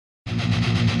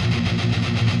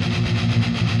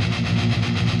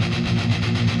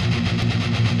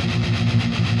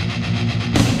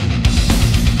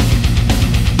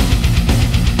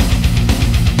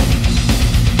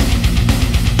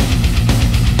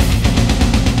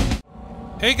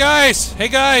Hey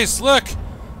guys, look!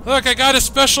 Look, I got a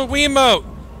special Wiimote!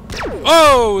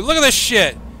 Oh, look at this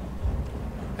shit!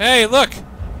 Hey, look!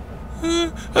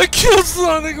 I killed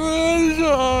Sonic the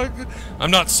Hedgehog!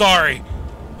 I'm not sorry.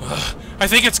 I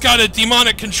think it's got a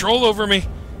demonic control over me.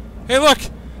 Hey, look!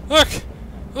 Look!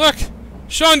 Look!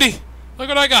 Shondi! Look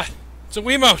what I got! It's a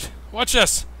Wiimote! Watch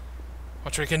this!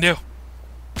 Watch what I can do.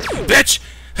 Bitch!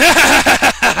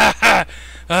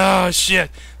 Oh,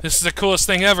 shit. This is the coolest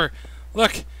thing ever.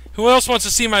 Look, who else wants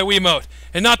to see my Wiimote?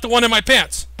 And not the one in my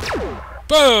pants.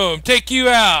 Boom! Take you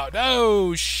out!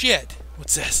 Oh, shit.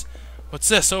 What's this? What's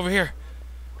this over here?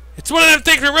 It's one of them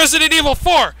things from Resident Evil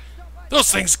 4! Those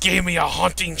things gave me a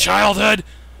haunting childhood!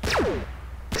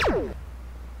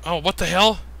 Oh, what the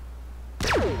hell?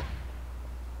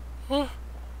 Huh?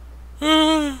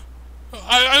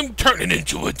 I'm turning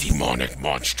into a demonic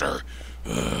monster.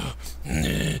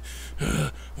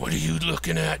 What are you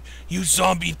looking at? You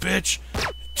zombie bitch!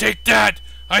 Take that!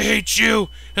 I hate you!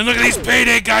 And look at these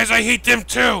Payday guys! I hate them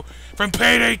too! From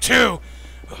Payday 2!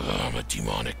 I'm a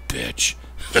demonic bitch.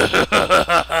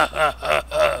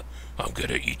 I'm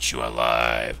gonna eat you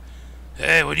alive.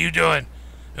 Hey, what are you doing?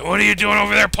 And what are you doing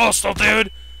over there, Postal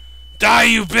Dude? Die,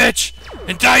 you bitch!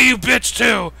 And die, you bitch,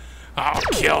 too! I'll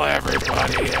kill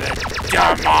everybody in a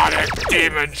demonic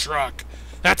demon truck.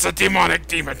 That's a demonic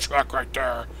demon truck right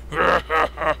there.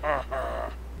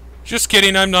 Just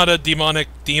kidding, I'm not a demonic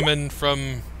demon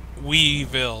from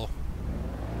Weeville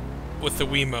with the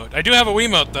Wiimote. I do have a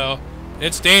Wiimote, though.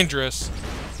 It's dangerous.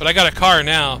 But I got a car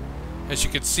now. As you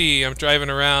can see, I'm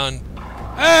driving around.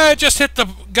 I just hit the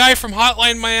guy from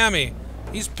Hotline Miami.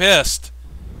 He's pissed.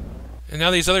 And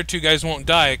now these other two guys won't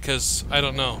die, because, I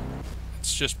don't know.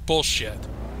 It's just bullshit.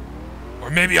 Or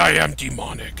maybe I am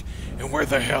demonic. And where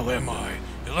the hell am I?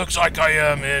 It looks like I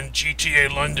am in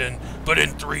GTA London, but in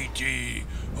 3D.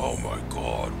 Oh my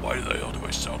god, why the hell do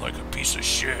I sound like a piece of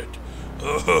shit?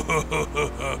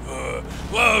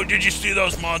 Whoa, did you see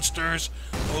those monsters?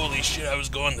 Holy shit, I was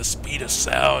going the speed of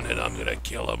sound, and I'm gonna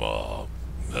kill them all.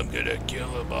 I'm gonna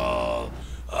kill them all.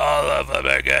 All of them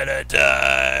are gonna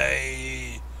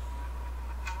die.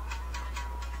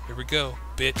 Here we go,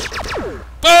 bitch.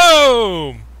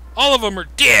 Boom! All of them are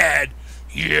dead!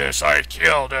 Yes, I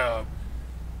killed them.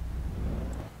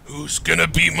 Who's gonna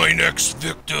be my next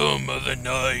victim of the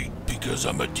night? Because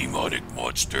I'm a demonic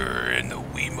monster and the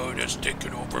Wiimote has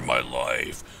taken over my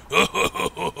life.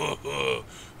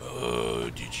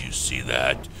 Did you see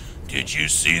that? Did you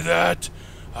see that?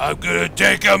 I'm gonna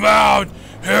take him out!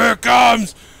 Here it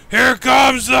comes! Here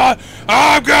comes the...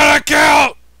 I'm gonna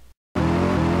kill...